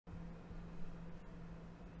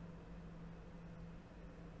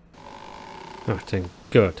Oh, thank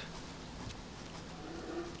God.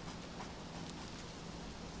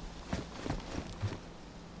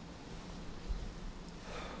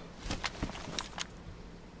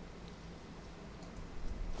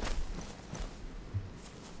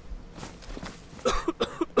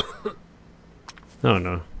 Oh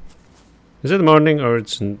no. Is it morning or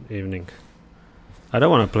it's evening? I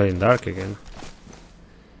don't want to play in dark again.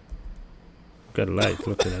 Got light,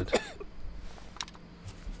 look at that.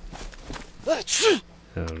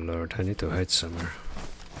 Oh lord, I need to hide somewhere.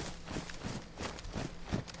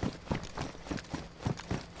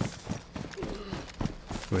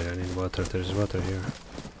 Wait, I need water. There's water here.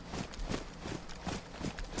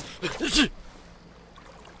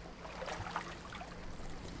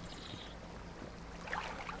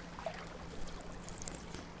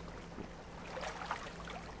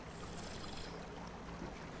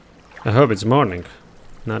 I hope it's morning,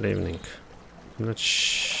 not evening. I'm not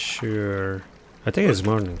sure. I think it's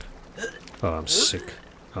morning. Oh, I'm sick.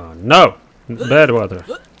 Oh no! Bad water.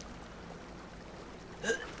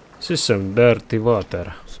 This is some dirty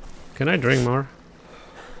water. Can I drink more?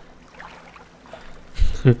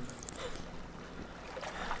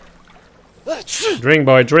 Drink,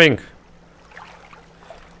 boy, drink!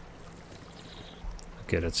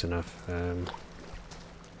 Okay, that's enough.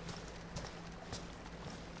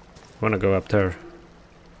 Wanna go up there.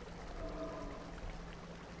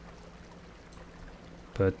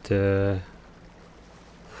 But,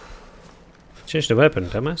 change the weapon,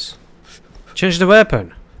 dumbass. Change the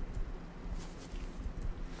weapon!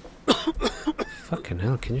 Fucking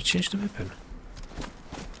hell, can you change the weapon?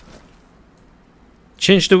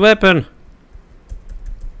 Change the weapon!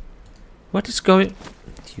 What is going...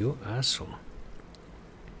 You asshole.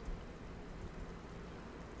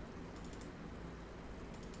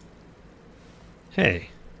 Hey.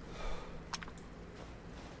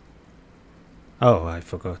 Oh, I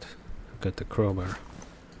forgot. I got the crowbar.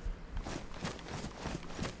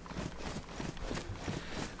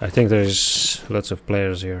 I think there's lots of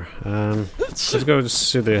players here. Let's go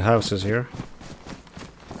see the houses here.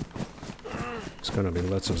 There's gonna be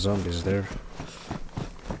lots of zombies there.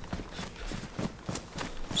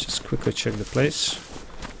 Just quickly check the place.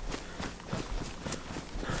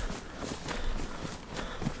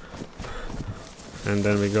 And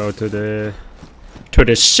then we go to the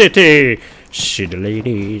city. See the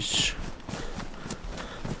ladies.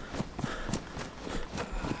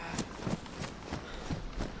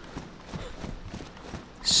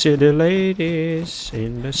 See the ladies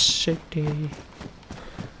in the city.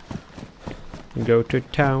 Go to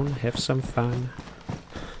town, have some fun.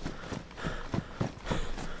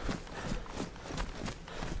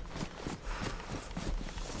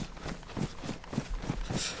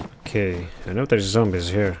 Okay, I know there's zombies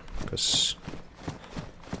here, because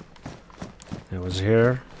I was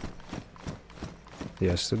here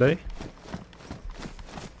yesterday.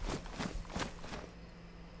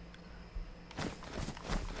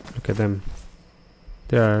 Look at them.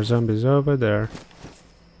 There are zombies over there.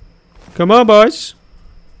 Come on, boys!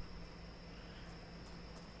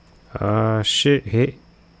 She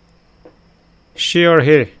or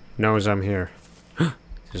he knows I'm here.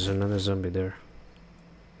 There's another zombie there.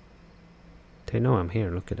 They know I'm here,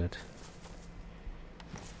 look at that.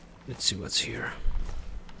 Let's see what's here.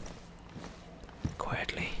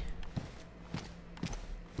 Quietly.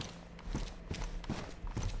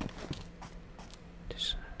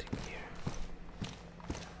 There's nothing here.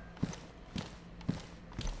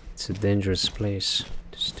 It's a dangerous place.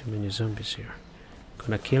 There's too many zombies here.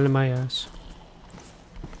 Gonna kill my ass.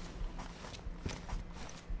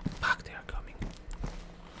 Fuck, they are coming.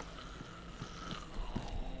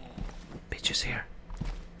 Bitches here.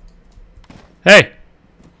 Hey!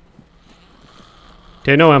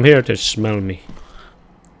 They know I'm here, they smell me.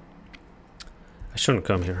 I shouldn't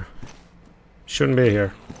come here. Shouldn't be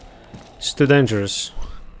here. It's too dangerous.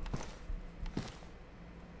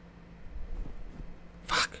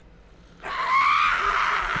 Fuck.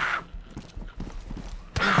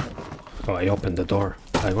 Oh, I opened the door.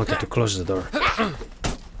 I wanted to close the door.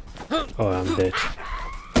 Oh, I'm dead.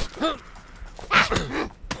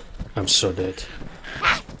 I'm so dead.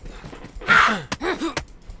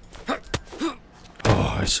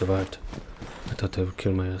 Oh, I survived. I thought they would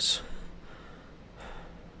kill my ass.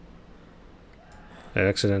 I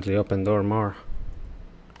accidentally opened door more.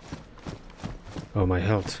 Oh, my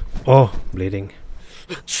health. Oh, bleeding.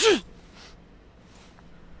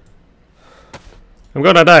 I'm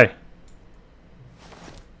gonna die.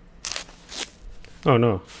 Oh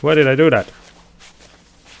no, why did I do that?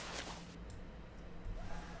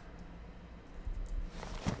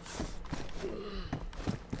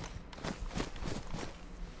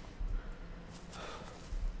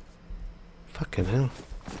 Fucking hell.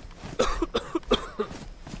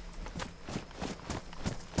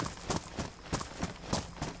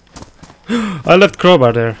 I left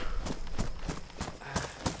crowbar there.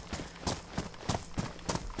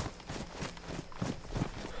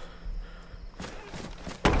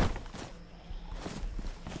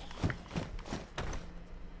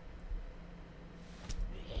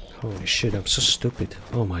 Holy shit, I'm so stupid.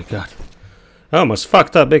 Oh my god. I almost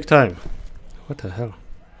fucked up big time. What the hell?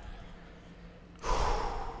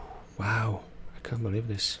 Wow, I can't believe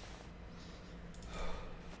this.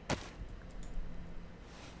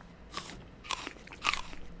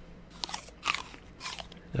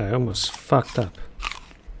 I almost fucked up.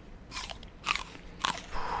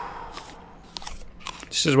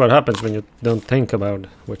 This is what happens when you don't think about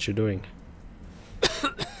what you're doing.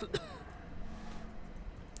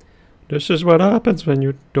 This is what happens when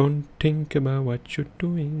you don't think about what you're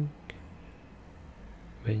doing.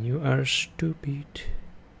 When you are stupid.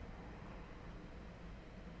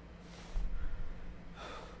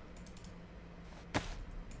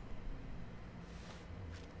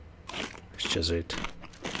 It's just it.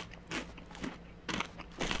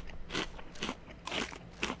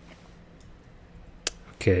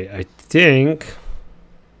 Okay, I think...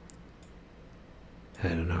 I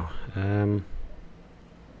don't know. I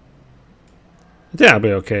think I'll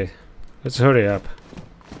be okay. Let's hurry up.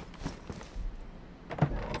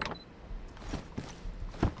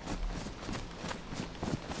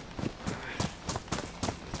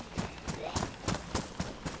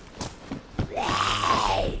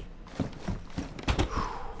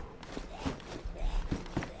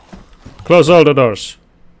 Close all the doors.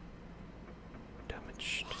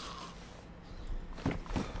 Damaged.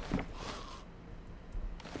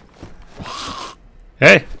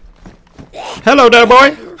 Hey! Hello there,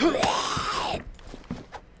 boy!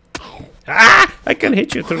 Ah! I can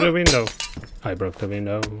hit you through the window. I broke the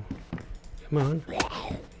window. Come on.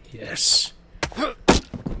 Yes.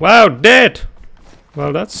 Wow, dead!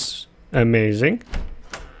 Well, that's amazing.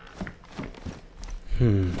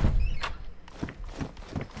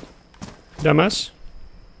 Dumbass.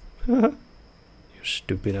 You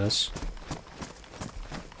stupid ass.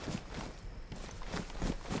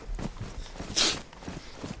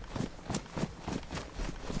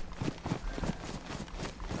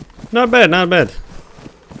 Not bad, not bad.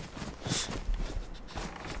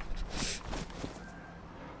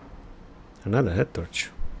 Another head torch.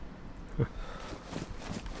 Huh.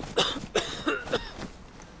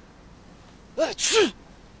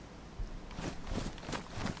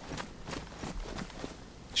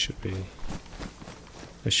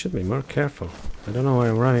 I should be more careful. I don't know why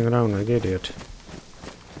I'm running around like an idiot.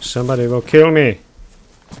 Somebody will kill me.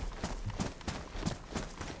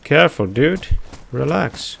 Careful, dude.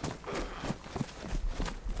 Relax.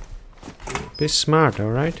 Be smart,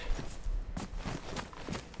 alright?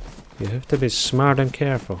 You have to be smart and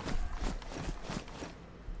careful.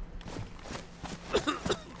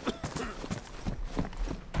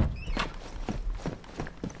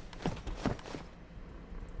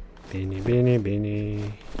 Beanie, beanie,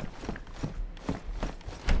 beanie.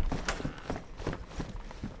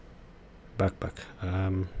 Backpack.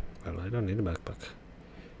 Well, I don't need a backpack.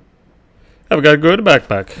 I've got a good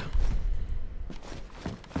backpack.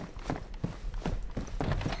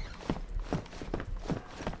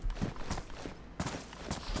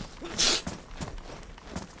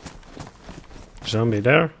 Zombie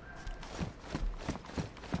there.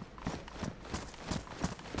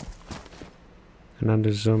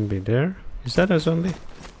 Another zombie there. Is that a zombie?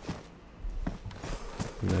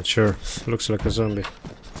 I'm not sure. Looks like a zombie.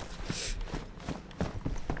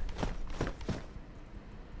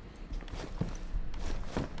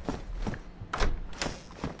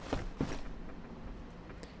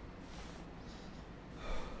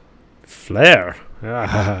 Flare.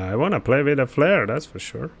 I wanna play with a flare, that's for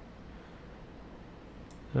sure.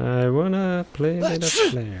 I wanna play with a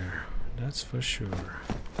flare, that's for sure.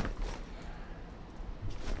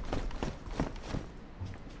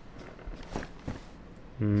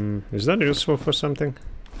 Is that useful for something?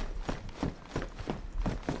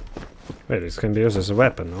 Wait, it can be used as a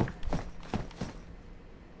weapon, no?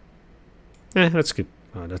 Let's keep...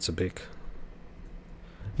 Oh, that's a big...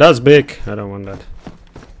 That's big! I don't want that.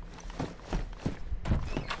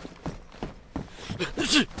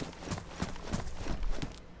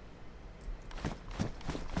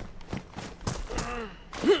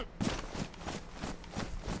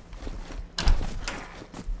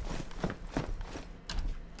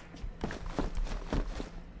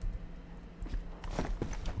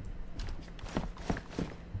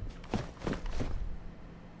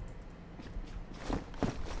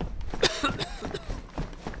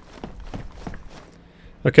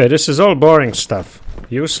 Okay, this is all boring stuff.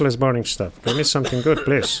 Useless boring stuff. Give me something good,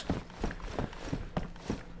 please.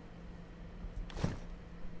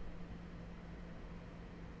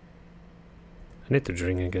 I need to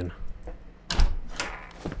drink again.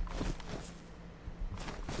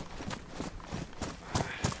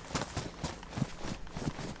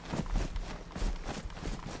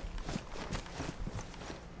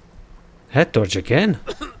 Head torch again?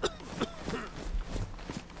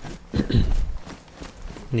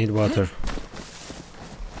 Need water.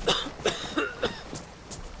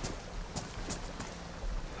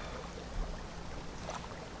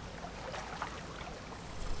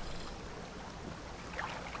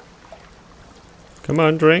 Come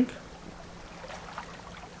on, drink.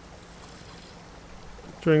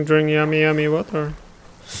 Drink, drink, yummy, yummy water.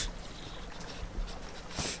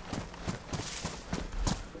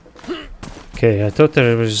 Okay, I thought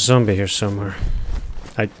there was a zombie here somewhere.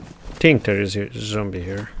 I think there is a zombie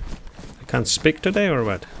here. I can't speak today or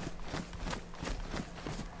what?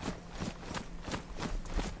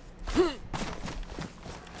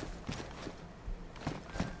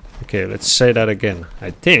 Okay, let's say that again.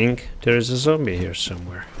 I think there is a zombie here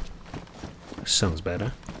somewhere. Sounds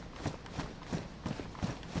better.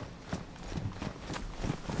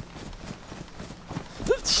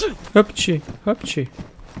 Hopchi, hopchi.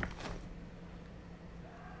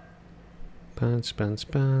 Pants, pants,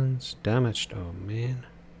 pants. Damaged. Oh man.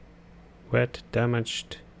 Wet,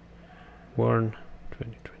 damaged, worn.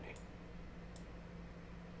 2020.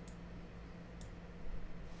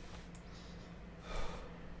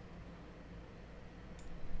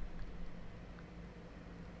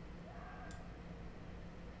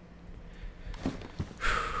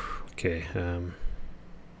 Okay.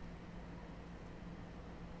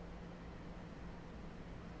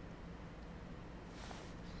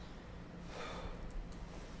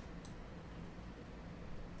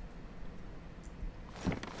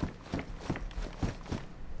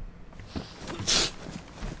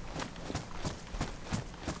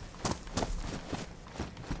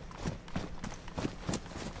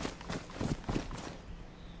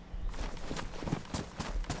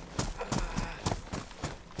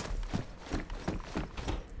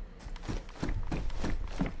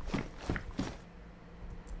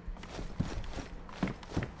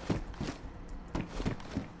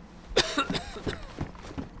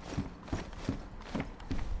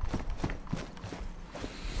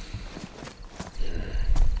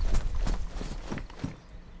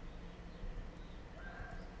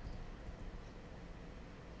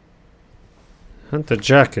 Hunter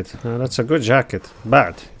jacket. That's a good jacket,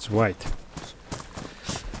 but it's white.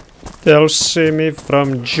 They'll see me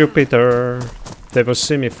from Jupiter. They will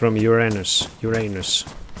see me from Uranus. Uranus.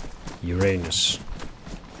 Uranus.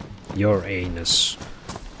 Your anus.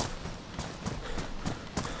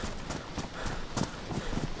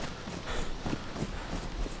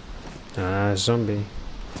 Ah, zombie.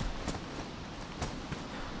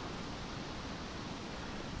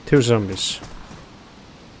 2 zombies.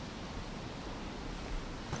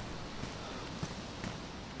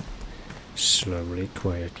 Slowly,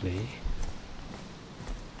 quietly.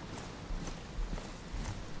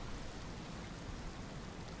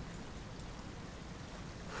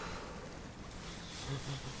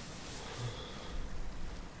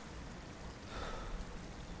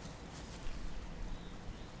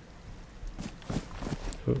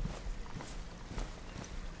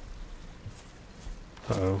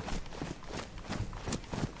 Uh-oh.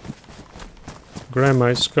 Grandma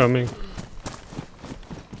is coming.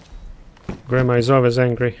 Grandma is always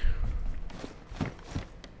angry.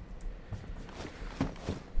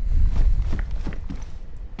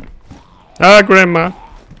 Ah, Grandma!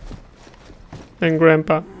 And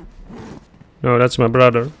Grandpa. No, that's my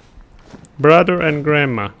brother. Brother and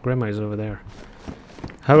Grandma. Grandma is over there.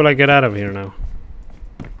 How will I get out of here now?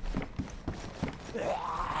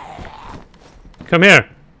 Come here!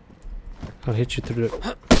 I'll hit you through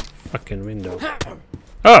the fucking window.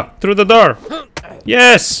 Oh! Through the door!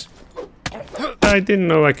 Yes! I didn't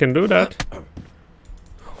know I can do that.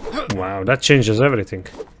 Wow, that changes everything.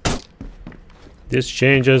 This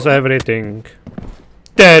changes everything.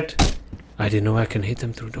 Dead! I didn't know I can hit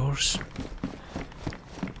them through doors.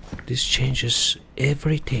 This changes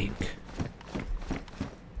everything.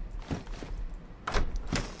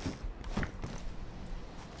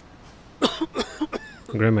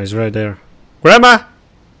 Grandma is right there. Grandma!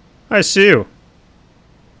 I see you.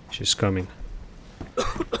 She's coming.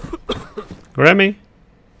 Grammy?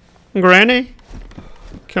 Granny?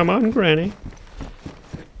 Come on, Granny.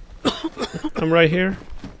 I'm right here.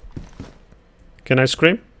 Can I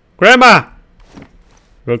scream? Grandma!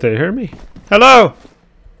 Will they hear me? Hello!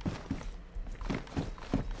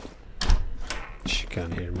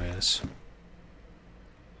 can't hear my ass.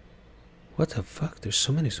 What the fuck? There's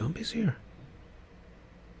so many zombies here.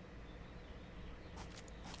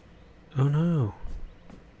 Oh no.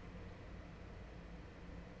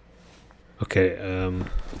 Okay,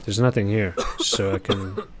 there's nothing here, so I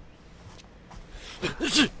can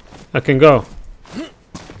go.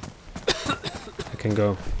 I can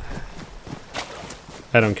go.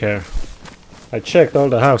 I don't care. I checked all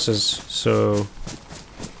the houses, so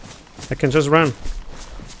I can just run.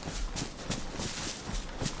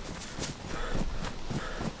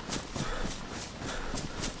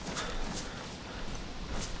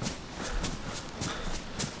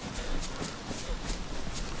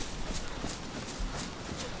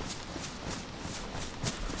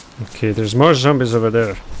 Okay, there's more zombies over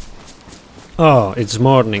there. Oh, it's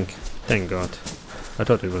morning. Thank God. I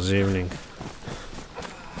thought it was evening.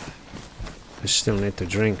 I still need to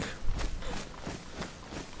drink.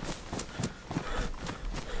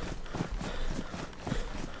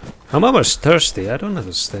 I'm almost thirsty. I don't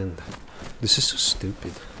understand. This is so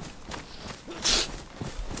stupid.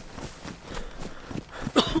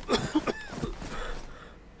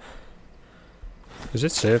 Is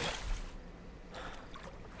it safe?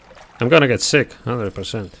 I'm gonna get sick,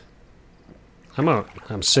 100%.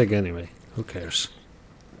 I'm sick anyway. Who cares?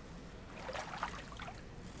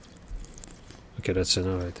 Okay, that's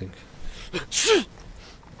enough, I think.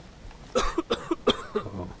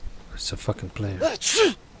 Oh, it's a fucking player.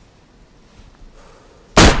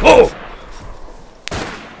 Oh!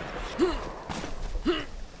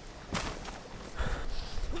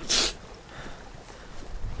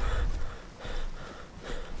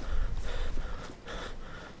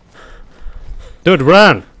 Dude,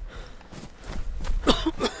 run!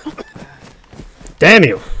 Damn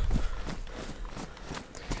you!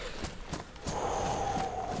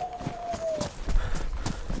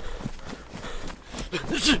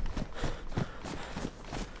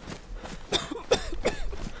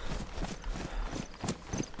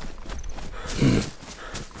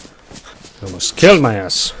 Almost killed my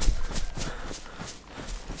ass.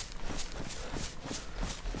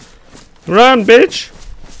 Run, bitch!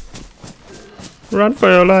 Run for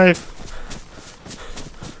your life.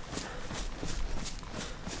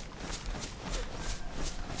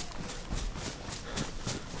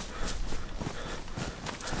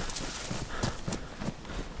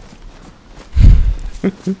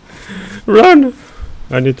 Run!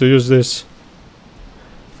 I need to use this.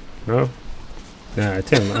 No? Yeah, I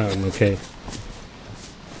think I'm okay.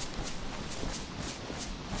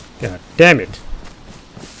 God damn it.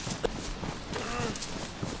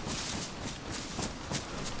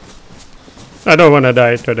 I don't want to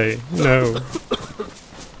die today. No.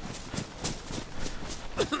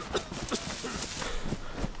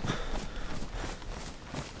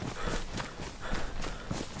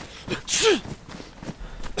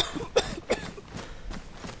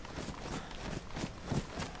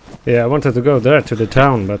 Yeah, I wanted to go there to the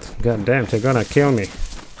town, but goddamn, they're gonna kill me.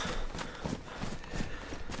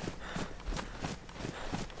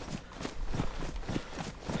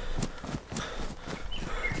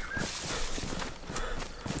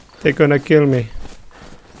 They're gonna kill me.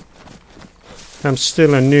 I'm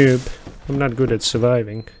still a noob. I'm not good at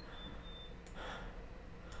surviving.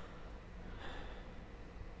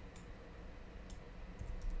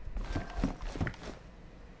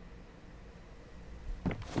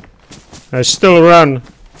 I still run.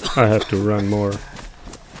 I have to run more.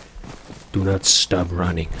 Do not stop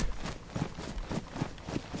running.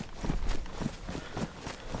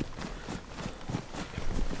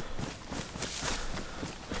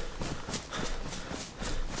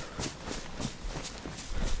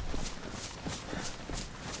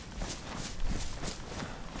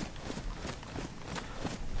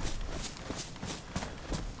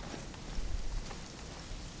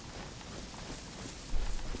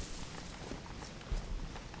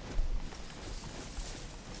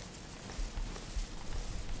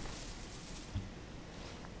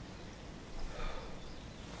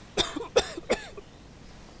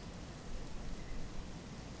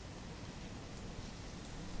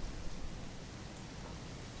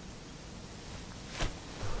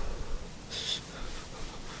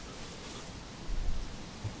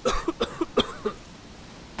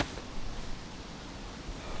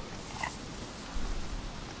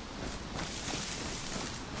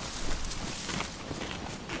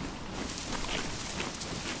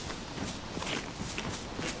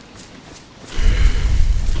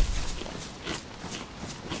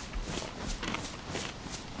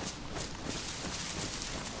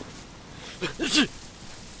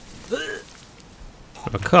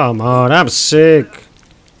 Oh, come on, I'm sick.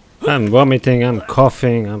 I'm vomiting, I'm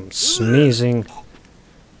coughing, I'm sneezing.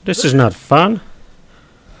 This is not fun.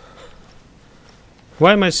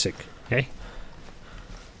 Why am I sick? Hey?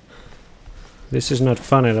 This is not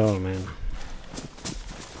fun at all, man.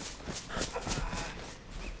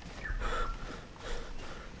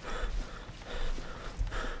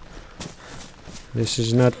 This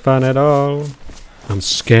is not fun at all. I'm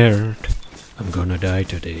scared. I'm gonna die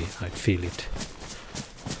today. I feel it.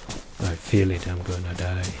 I feel it. I'm gonna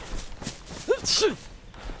die.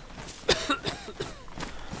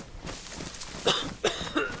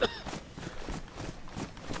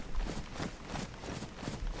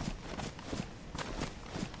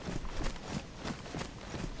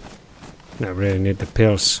 I really need the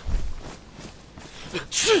pills.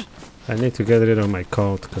 I need to get rid of my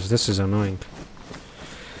cold because this is annoying.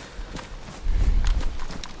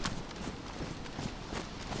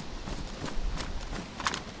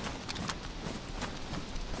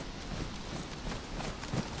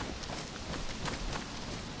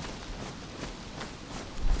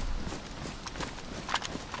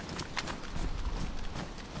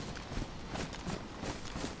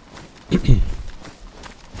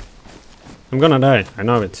 I'm gonna die, I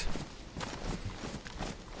know it.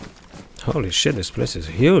 Holy shit, this place is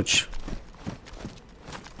huge.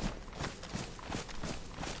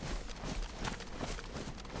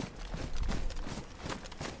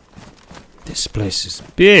 This place is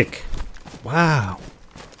big. Wow.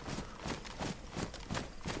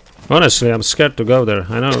 Honestly, I'm scared to go there.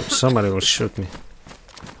 I know somebody will shoot me.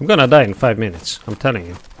 I'm gonna die in 5 minutes, I'm telling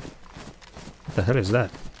you. What the hell is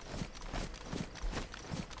that?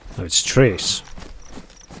 Oh, it's trees.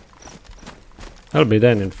 I'll be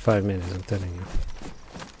dead in 5 minutes, I'm telling you.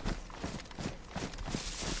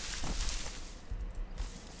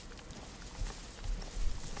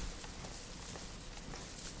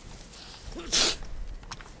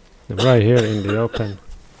 I'm right here in the open.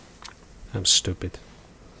 I'm stupid.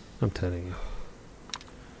 I'm telling you.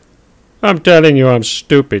 I'm telling you I'm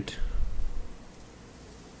stupid.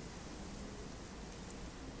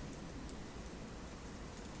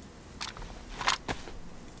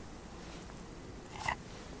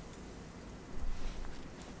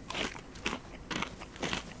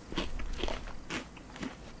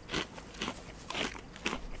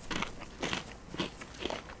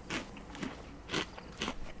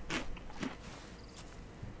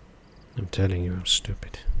 I'm telling you I'm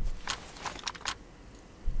stupid.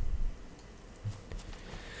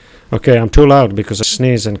 Okay, I'm too loud because I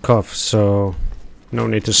sneeze and cough, so no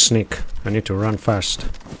need to sneak. I need to run fast.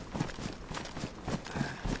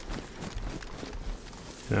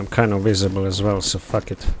 And I'm kind of visible as well, so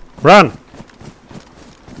fuck it. Run!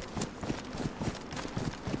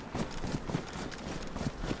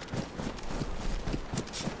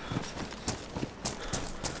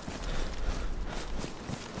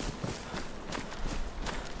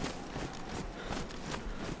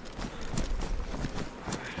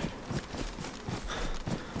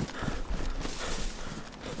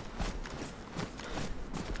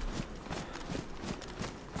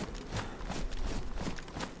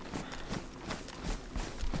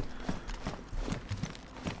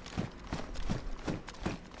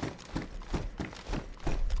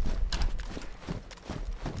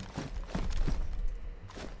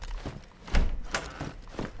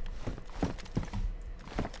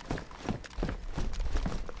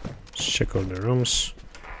 Check all the rooms.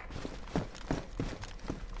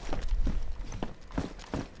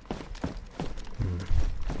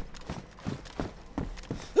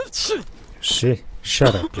 You see?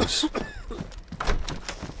 Shut up, please.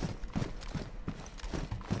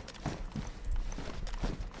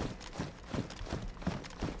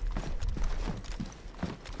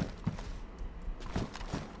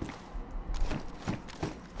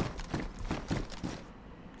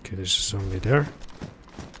 Okay, there's a zombie there.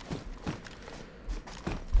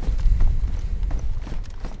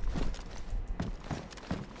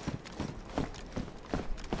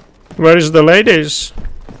 Where is the ladies?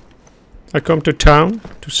 I come to town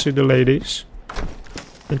to see the ladies,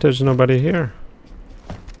 and there's nobody here.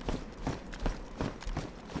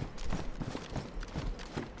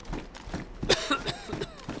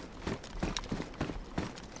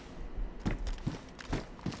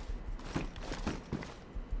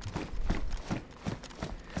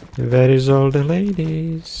 Where is all the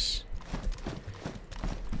ladies?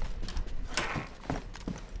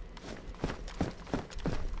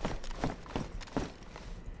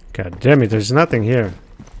 God damn it, there's nothing here.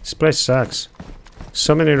 This place sucks.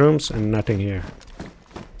 So many rooms and nothing here.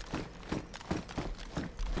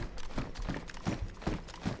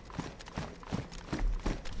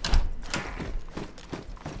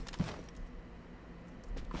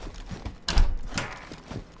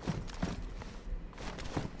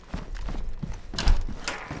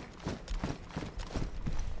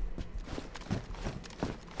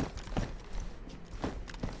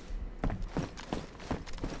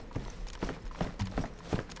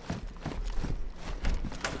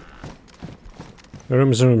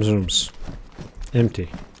 Rooms. Empty.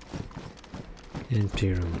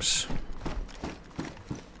 Empty rooms.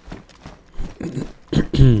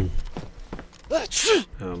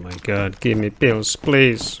 Oh my god, give me pills,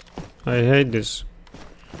 please. I hate this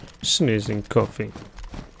sneezing, coughing.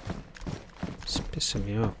 It's pissing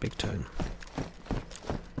me off big time.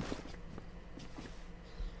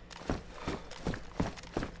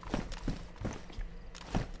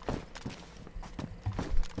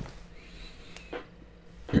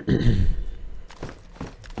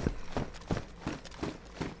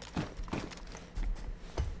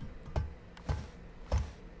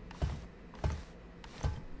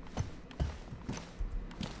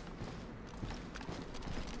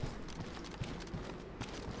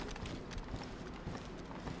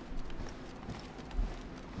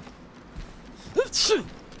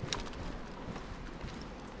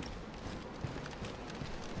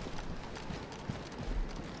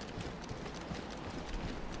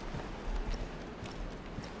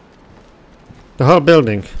 The whole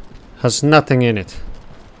building has nothing in it.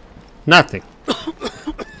 Nothing.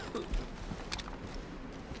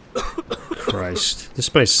 Christ. This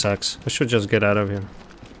place sucks. I should just get out of here.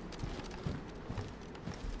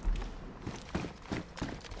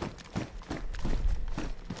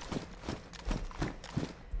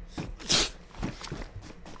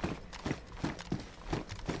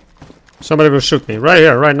 Somebody will shoot me. Right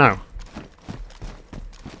here, right now.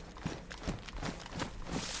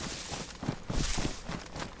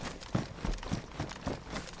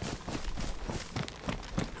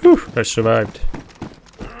 Whew, I survived.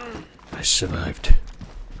 I survived.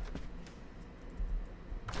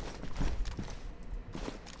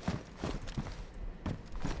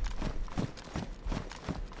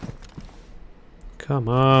 Come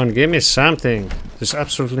on, give me something. There's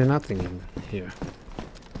absolutely nothing in here.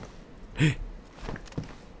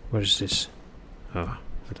 What is this? Oh,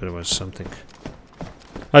 I thought it was something.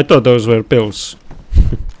 I thought those were pills.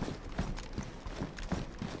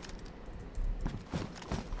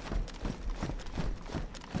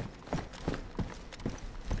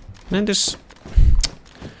 Man, these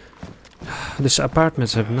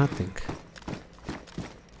apartments have nothing.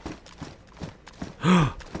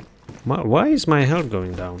 Why is my health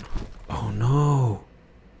going down? Oh no!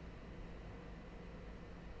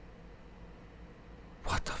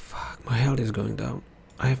 What the fuck? My health is going down.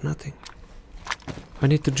 I have nothing. I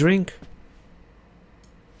need to drink.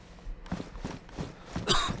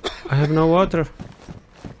 I have no water.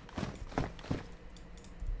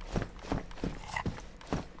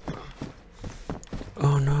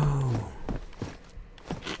 Oh no.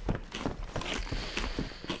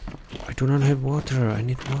 I do not have water. I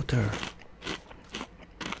need water.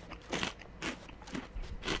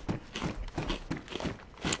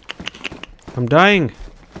 I'm dying.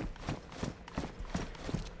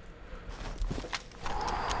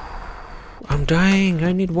 I'm dying.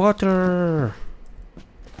 I need water.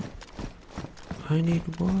 I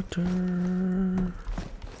need water.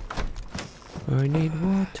 I need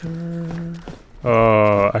water.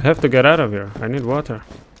 Oh, I have to get out of here. I need water.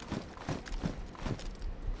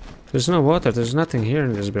 There's no water. There's nothing here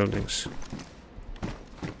in these buildings.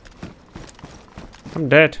 I'm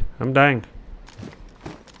dead. I'm dying.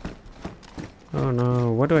 Oh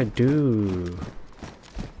no, what do I do?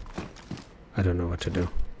 I don't know what to do.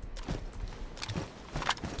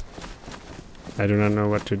 I do not know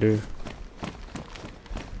what to do.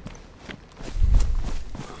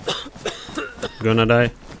 Gonna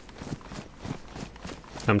die.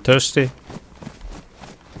 I'm thirsty.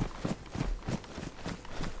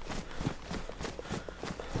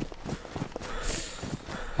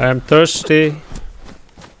 I am thirsty.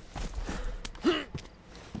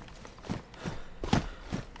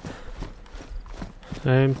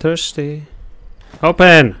 I am thirsty.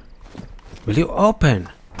 Open! Will you open?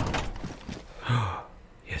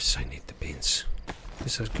 Yes, I need the beans.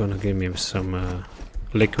 This is gonna give me some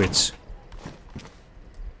liquids.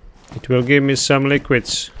 It will give me some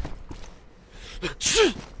liquids.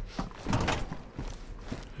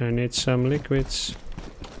 I need some liquids.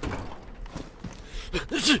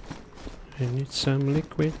 I need some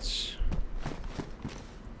liquids.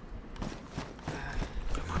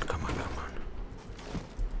 Come on, come on, come on.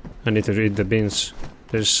 I need to eat the beans.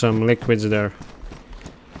 There's some liquids there.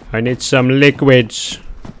 I need some liquids.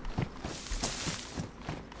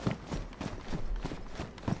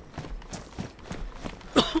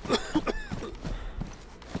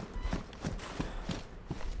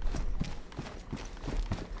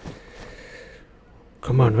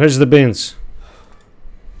 Come on, where's the beans?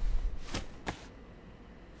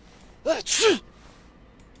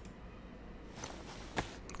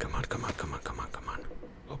 Come on, come on, come on, come on, come on.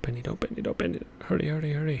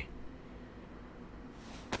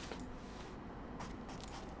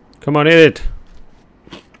 Come on, eat it.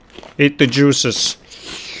 Eat the juices.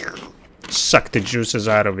 Suck the juices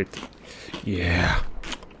out of it. Yeah.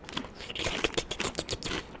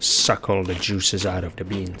 Suck all the juices out of the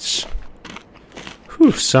beans.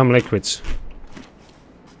 Whew, some liquids.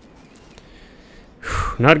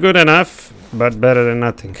 Whew, not good enough, but better than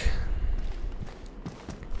nothing.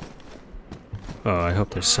 Oh, I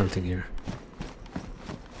hope there's something here.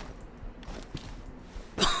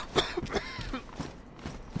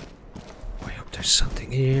 I hope there's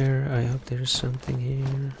something here. I hope there's something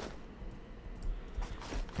here.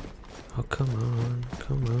 Oh, come on.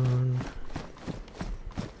 Come on.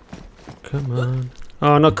 Come on.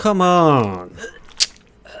 Oh, no, come on.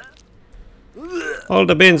 All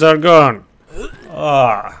the beans are gone.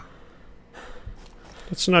 Ah.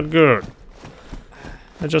 That's not good.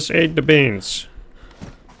 I just ate the beans.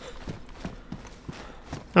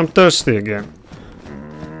 I'm thirsty again.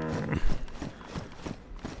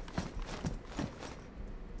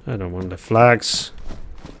 I don't want the flags.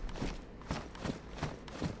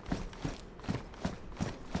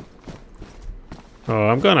 Oh,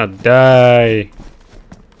 I'm gonna die.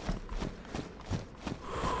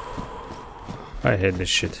 I hate this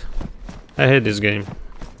shit. I hate this game.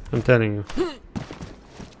 I'm telling you.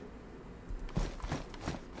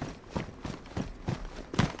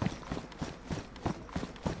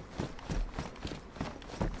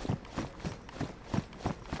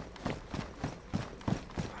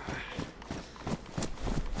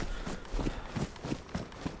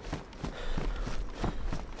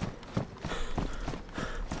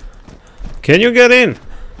 Can you get in?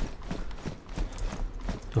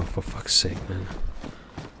 Oh, for fuck's sake, man.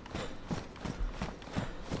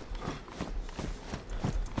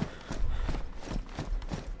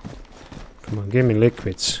 Come on, give me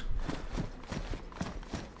liquids.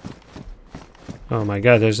 Oh my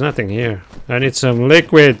god, there's nothing here. I need some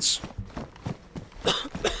liquids.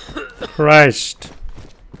 Christ.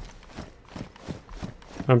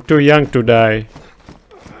 I'm too young to die.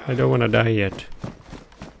 I don't want to die yet.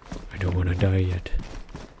 I don't want to die yet.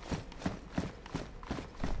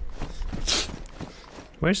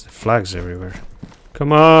 Where's the flags everywhere?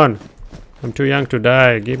 Come on! I'm too young to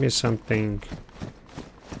die. Give me something.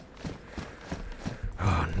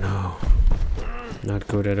 Oh no. Not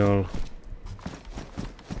good at all.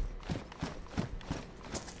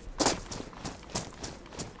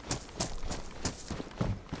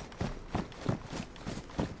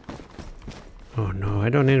 Oh no, I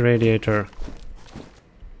don't need radiator.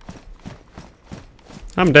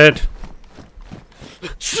 I'm dead.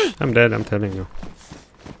 I'm dead, I'm telling you.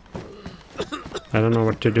 I don't know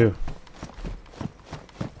what to do.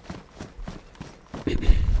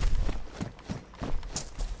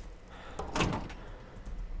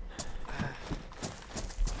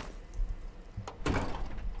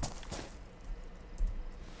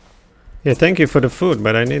 Yeah, thank you for the food,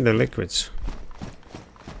 but I need the liquids.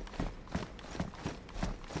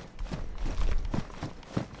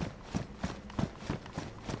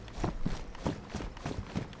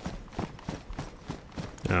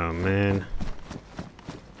 Oh man.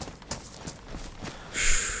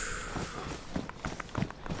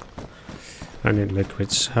 I need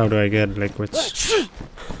liquids. How do I get liquids?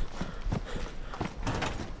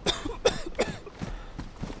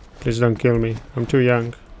 Please don't kill me. I'm too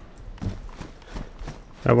young.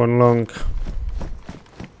 I want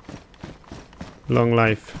long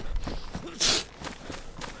life.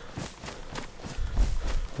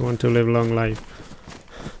 I want to live long life.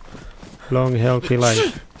 Long healthy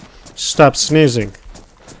life. Stop sneezing.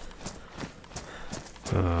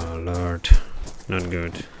 Oh Lord. Not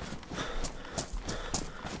good.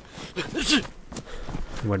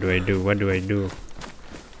 What do I do? What do I do?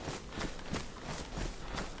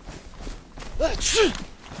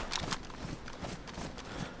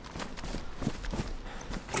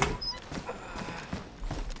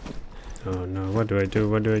 Oh no, what do I do?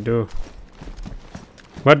 What do I do?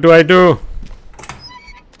 What do I do?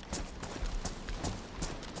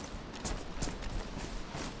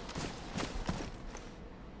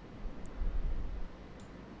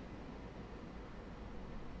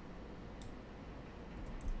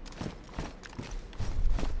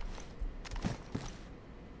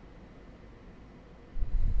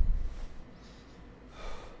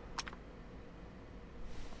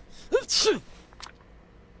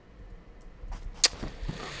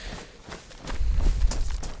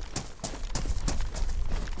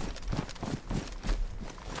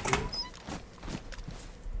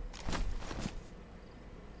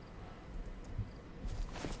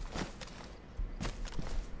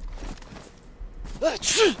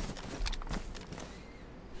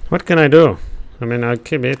 What can I do? I mean, I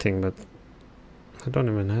keep eating, but I don't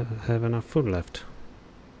even have enough food left.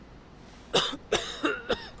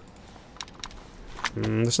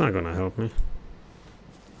 That's not gonna help me.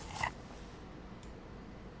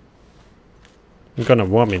 I'm gonna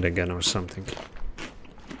vomit again or something.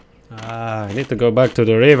 Ah, I need to go back to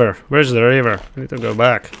the river. Where's the river? I need to go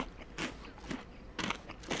back.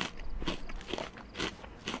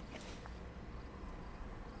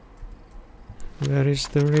 Where is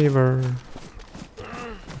the river?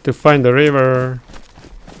 To find the river.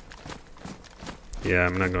 Yeah,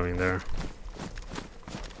 I'm not going there.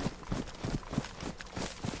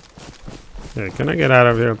 Hey, can I get out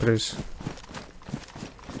of here, please?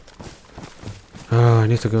 Oh, I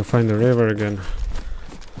need to go find the river again.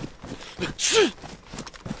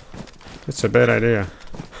 That's a bad idea.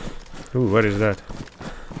 Ooh, what is that?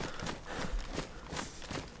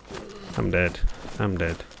 I'm dead. I'm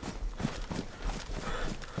dead.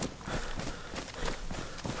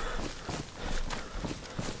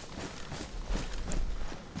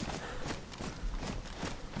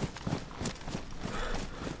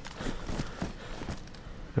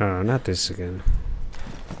 Oh, not this again.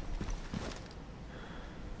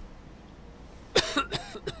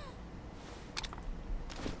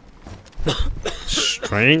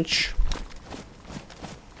 Strange.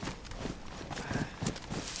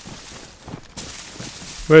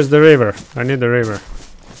 Where's the river? I need the river.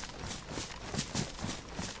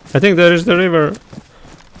 I think there is the river.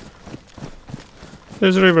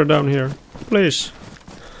 There's a river down here. Please.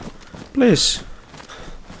 Please.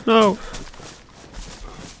 No.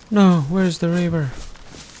 No, where's the river?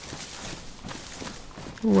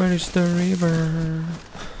 Where is the river?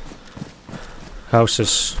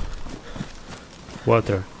 Houses.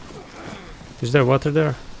 Water. Is there water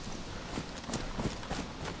there?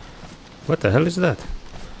 What the hell is that?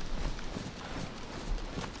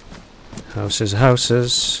 Houses,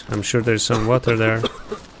 houses. I'm sure there's some water there.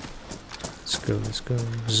 Let's go, let's go.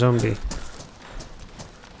 Zombie.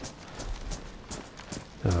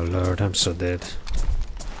 Oh Lord, I'm so dead.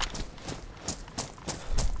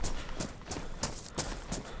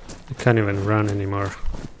 I can't even run anymore.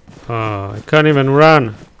 Oh, I can't even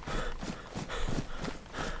run.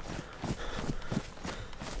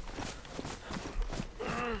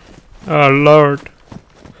 Oh Lord,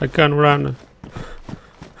 I can't run.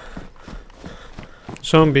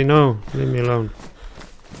 Zombie, no, leave me alone.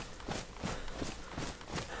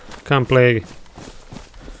 Can't play.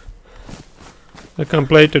 I can't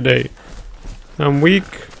play today. I'm weak.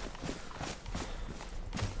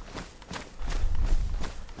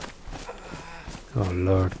 Oh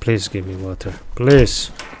Lord, please give me water.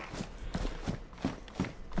 Please.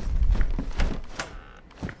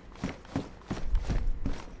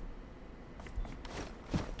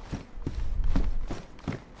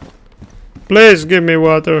 Please give me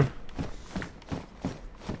water.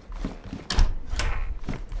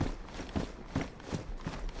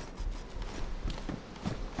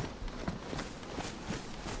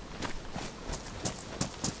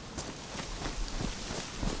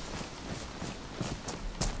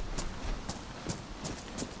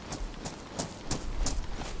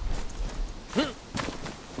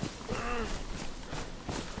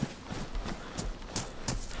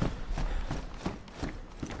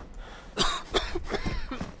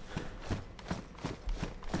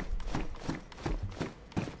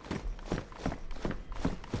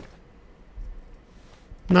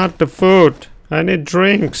 Not the food. I need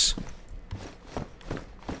drinks.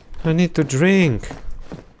 I need to drink.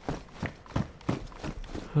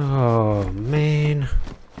 Oh, man.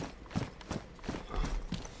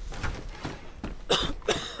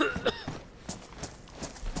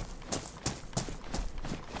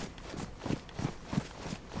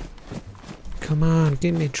 Come on,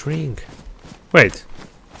 give me a drink. Wait,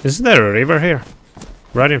 isn't there a river here?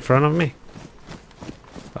 Right in front of me?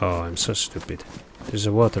 Oh, I'm so stupid. There's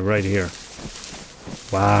a water right here.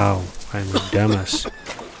 Wow, I'm a dumbass.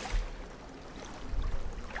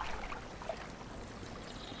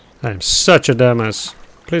 I'm such a dumbass.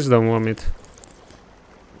 Please don't vomit.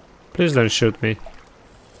 Please don't shoot me.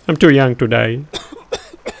 I'm too young to die.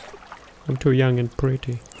 I'm too young and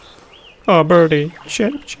pretty. Oh, birdie.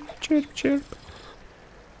 Chirp, chirp, chirp, chirp.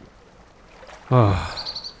 Oh,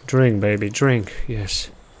 drink, baby, drink.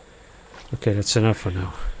 Yes. Okay, that's enough for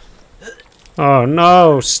now. Oh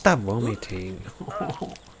no, stop vomiting.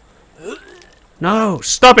 No,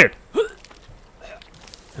 stop it!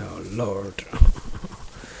 Oh Lord.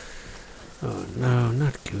 Oh no,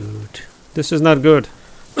 not good. This is not good.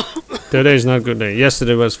 Today is not good day.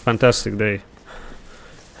 Yesterday was fantastic day.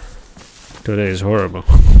 Today is horrible.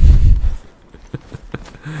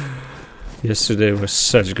 Yesterday was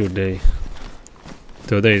such a good day.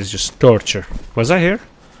 Today is just torture. Was I here?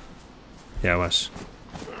 Yeah, I was.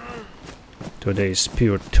 Today is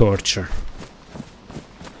pure torture.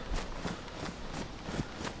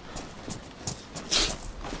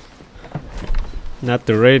 Not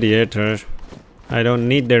the radiator. I don't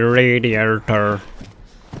need the radiator.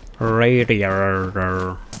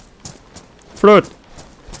 Radiator. Fruit!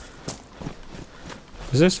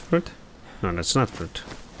 Is this fruit? No, that's not fruit.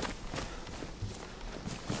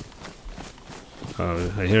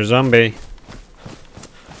 Oh, I hear zombie.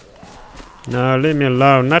 No, leave me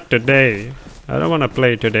alone. Not today. I don't want to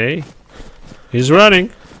play today. He's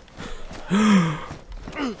running.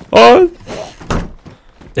 Oh!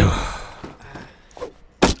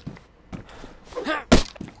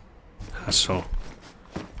 Asshole.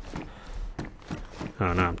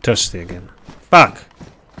 Oh no, I'm thirsty again. Fuck!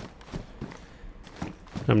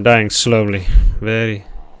 I'm dying slowly. Very,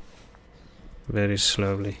 very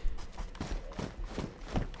slowly.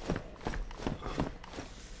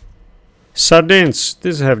 Sardines!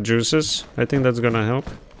 These have juices. I think that's gonna help.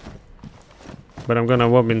 But I'm gonna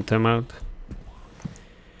vomit them out.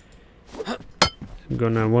 I'm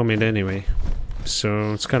gonna vomit anyway.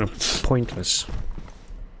 So it's kind of pointless.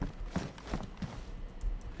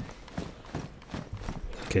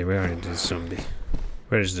 Okay, where is the zombie?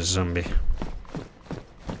 Where is the zombie?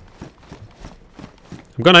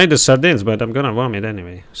 I'm gonna eat the sardines, but I'm gonna vomit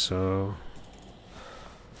anyway, so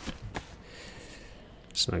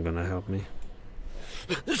it's not gonna help me.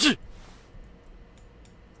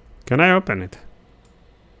 Can I open it?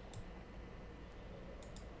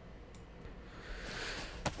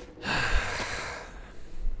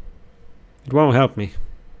 It won't help me.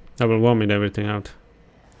 I will vomit everything out.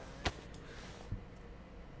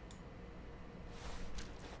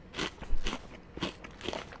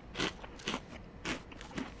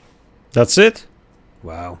 That's it?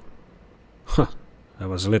 Wow. Huh. That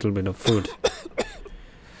was a little bit of food.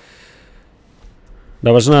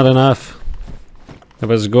 That was not enough. That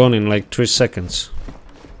was gone in like 3 seconds.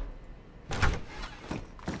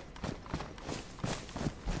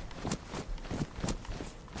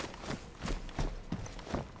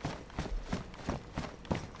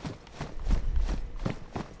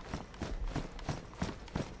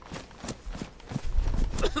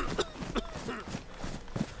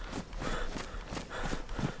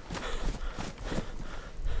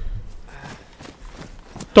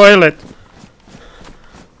 Toilet!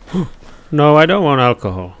 No, I don't want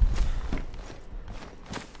alcohol.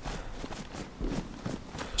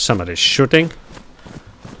 Somebody's shooting.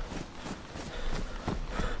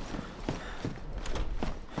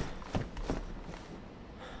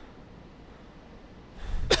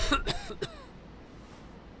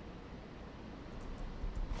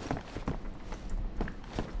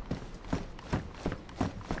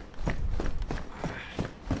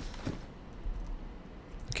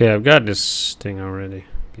 Okay, I've got this thing already.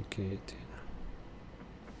 PK18.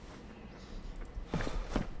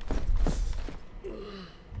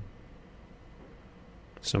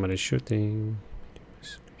 Somebody's shooting.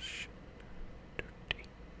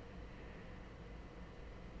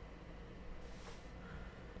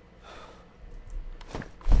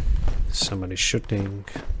 Somebody's shooting.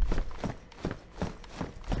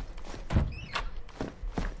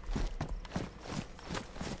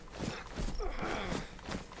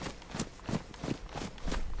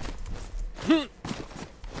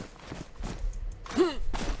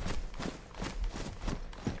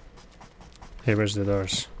 Hey, where's the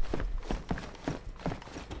doors?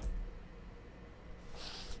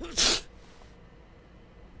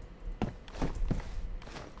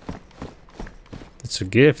 It's a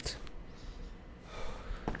gift.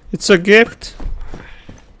 It's a gift.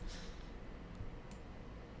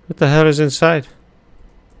 What the hell is inside?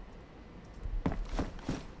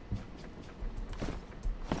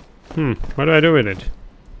 What do I do with it?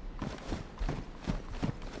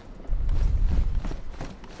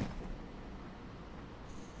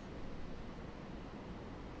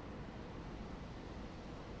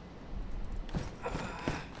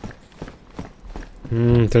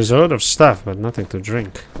 There's a lot of stuff, but nothing to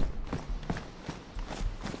drink.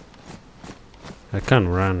 I can't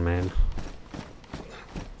run, man.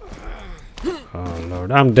 Oh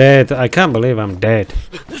Lord, I'm dead. I can't believe I'm dead.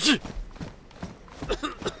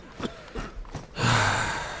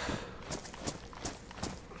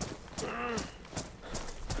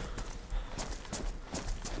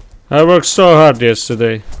 I worked so hard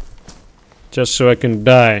yesterday, just so I can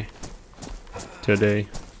die today.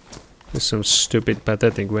 In some stupid,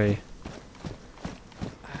 pathetic way.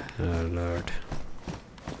 Oh Lord.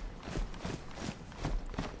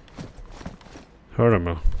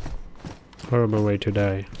 Horrible. Horrible way to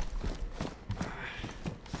die.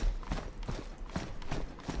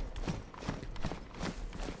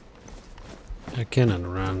 I cannot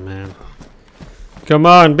run, man. Come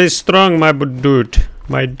on, be strong, my dude.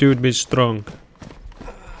 My dude, be strong.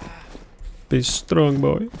 Be strong,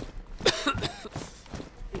 boy.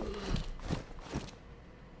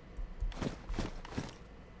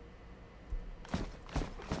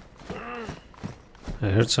 I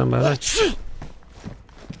heard somebody.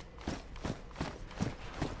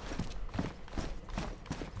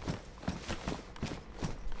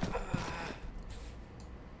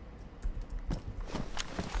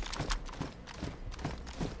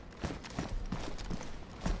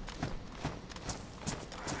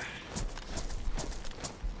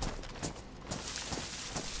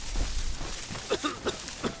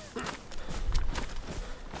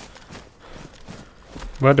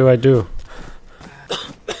 What do I do?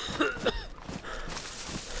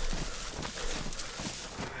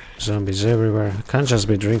 Zombies everywhere. I can't just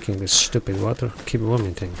be drinking this stupid water. Keep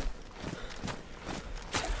vomiting.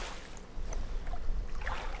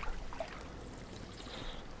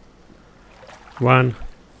 One,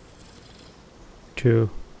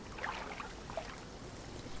 two,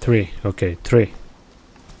 three. Okay, 3.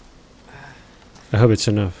 I hope it's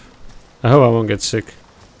enough. I hope I won't get sick.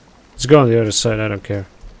 Let's go on the other side, I don't care.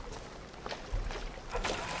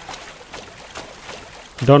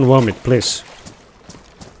 Don't vomit, please.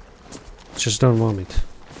 Just don't vomit.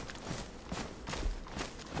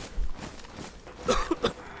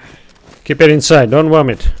 Keep it inside, don't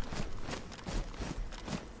vomit.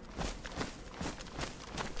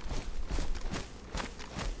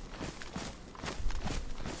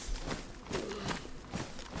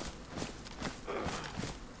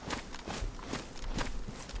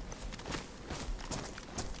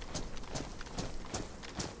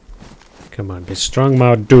 Come on, be strong,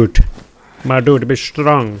 my dude. My dude, be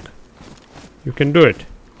strong. You can do it.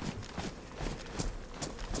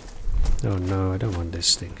 Oh no, I don't want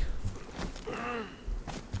this thing.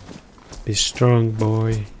 Be strong,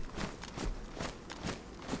 boy.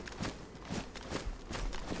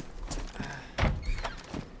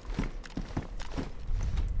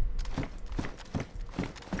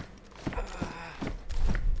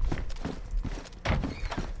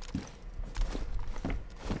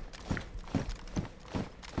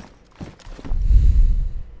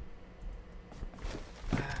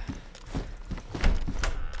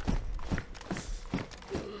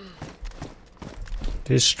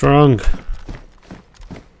 Be strong.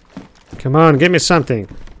 Come on, give me something.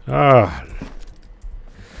 Oh.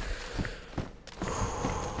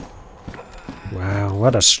 Wow,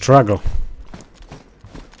 what a struggle.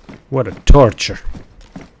 What a torture.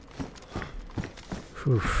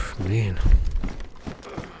 Whew, man.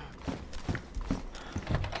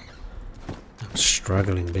 I'm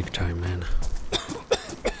struggling big time, man.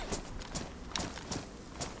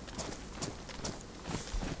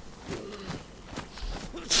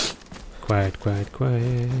 Quiet, quiet,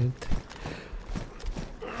 quiet.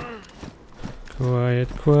 Quiet,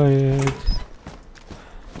 quiet.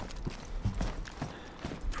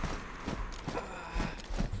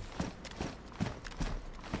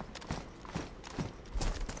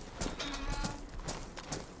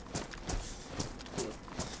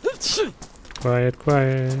 Quiet,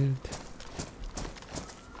 quiet.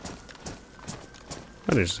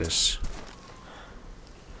 What is this?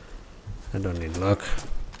 I don't need luck.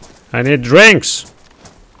 I need drinks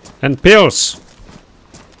and pills,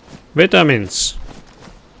 vitamins.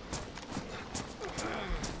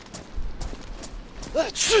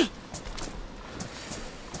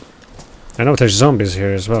 I know there's zombies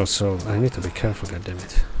here as well, so I need to be careful,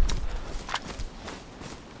 goddammit.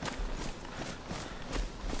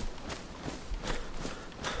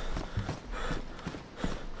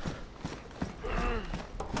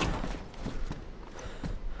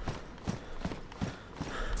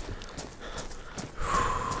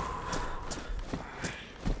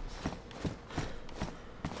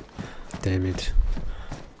 Damn it.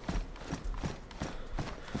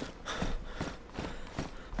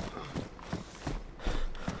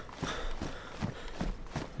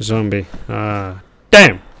 Zombie.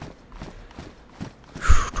 Damn!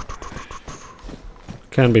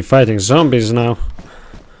 Can't be fighting zombies now.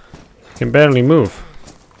 Can barely move.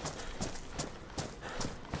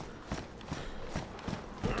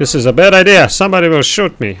 This is a bad idea. Somebody will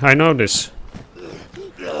shoot me. I know this.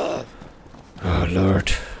 Oh,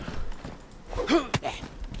 Lord.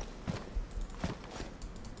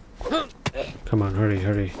 Come on, hurry,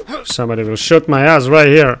 hurry. Somebody will shoot my ass right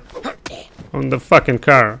here. On the fucking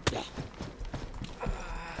car.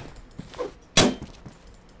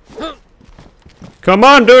 Come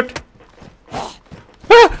on, dude!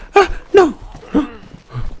 No!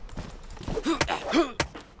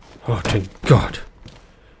 Oh, thank God.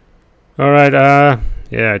 Alright,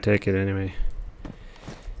 yeah, I take it anyway.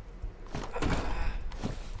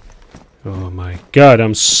 Oh my God,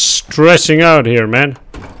 I'm stressing out here, man.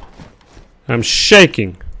 I'm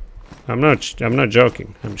shaking. I'm not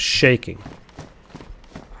joking. I'm shaking.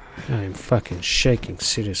 I'm fucking shaking,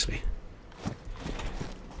 seriously.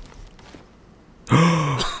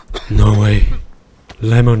 No way.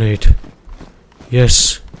 Lemonade.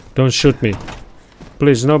 Yes. Don't shoot me.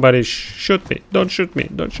 Please, nobody shoot me. Don't shoot me.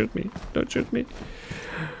 Don't shoot me. Don't shoot me.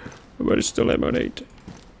 Where is the lemonade?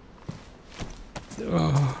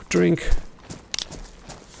 Oh, drink.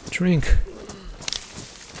 Drink.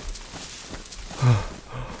 Oh.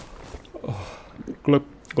 Oh. Glup,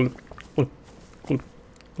 glup, glup, glup,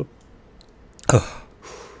 glup. Oh.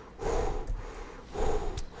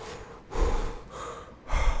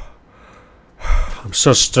 I'm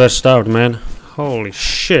so stressed out, man. Holy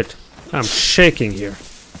shit. I'm shaking here.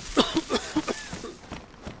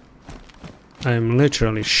 I'm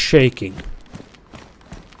literally shaking.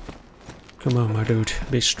 Come on, my dude.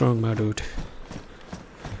 Be strong, my dude.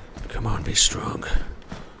 Come on, be strong.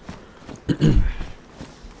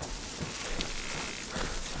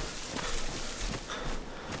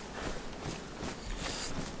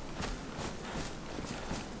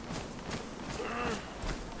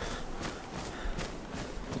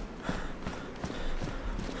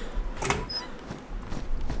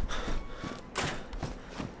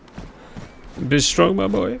 Be strong, my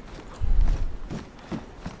boy.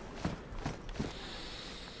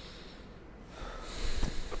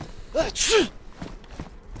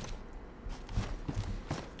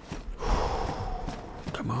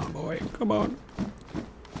 Come on, boy. Come on.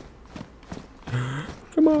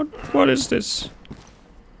 Come on. What is this?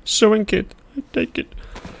 Sewing kit. I take it.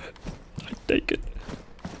 I take it.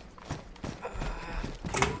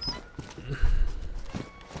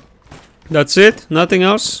 That's it? Nothing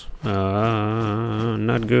else?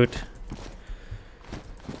 Not good.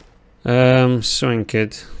 Sewing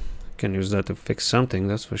kit. Can use that to fix something,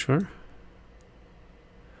 that's for sure.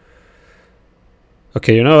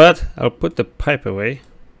 Okay, you know what? I'll put the pipe away.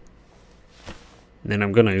 Then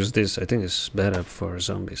I'm gonna use this. I think it's better for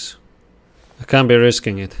zombies. I can't be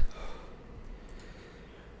risking it.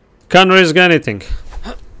 Can't risk anything.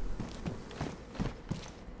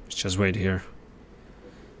 Let's just wait here.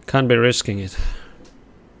 Can't be risking it.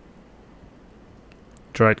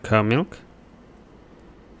 Dried cow milk.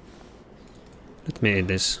 Let me eat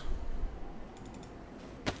this.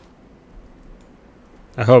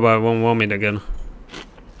 I hope I won't vomit again.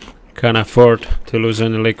 Can't afford to lose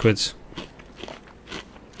any liquids.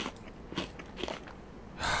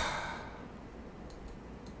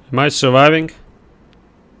 Am I surviving?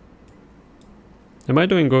 Am I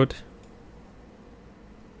doing good?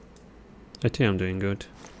 I think I'm doing good.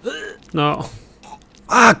 No.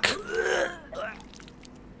 Fuck!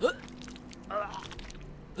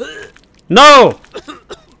 No!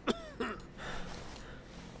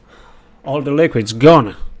 All the liquid's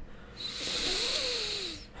gone.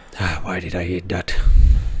 Why did I eat that?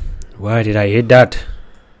 Why did I eat that?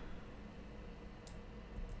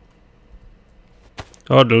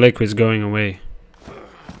 All the liquid's going away.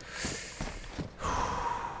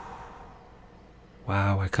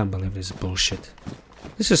 Wow, I can't believe this bullshit.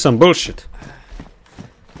 This is some bullshit.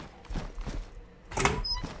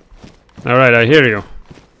 Alright, I hear you.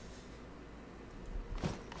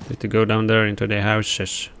 Need to go down there into the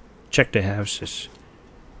houses. Check the houses.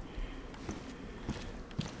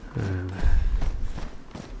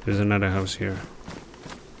 There's another house here.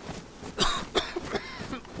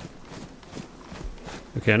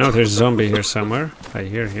 Okay, I know there's a zombie here somewhere. I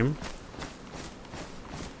hear him.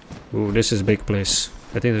 Ooh, this is a big place.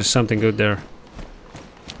 I think there's something good there.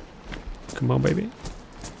 Come on, baby.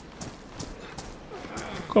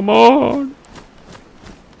 Come on!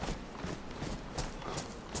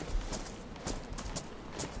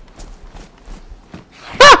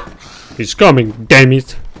 Ah! He's coming, damn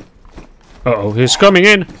it! Uh-oh, he's coming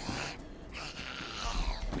in!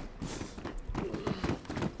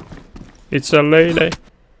 It's a lady.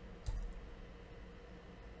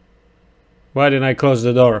 Why didn't I close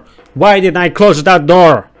the door? Why didn't I close that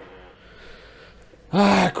door?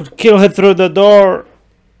 Ah, I could kill her through the door.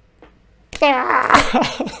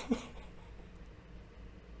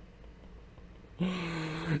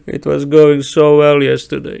 It was going so well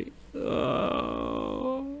yesterday.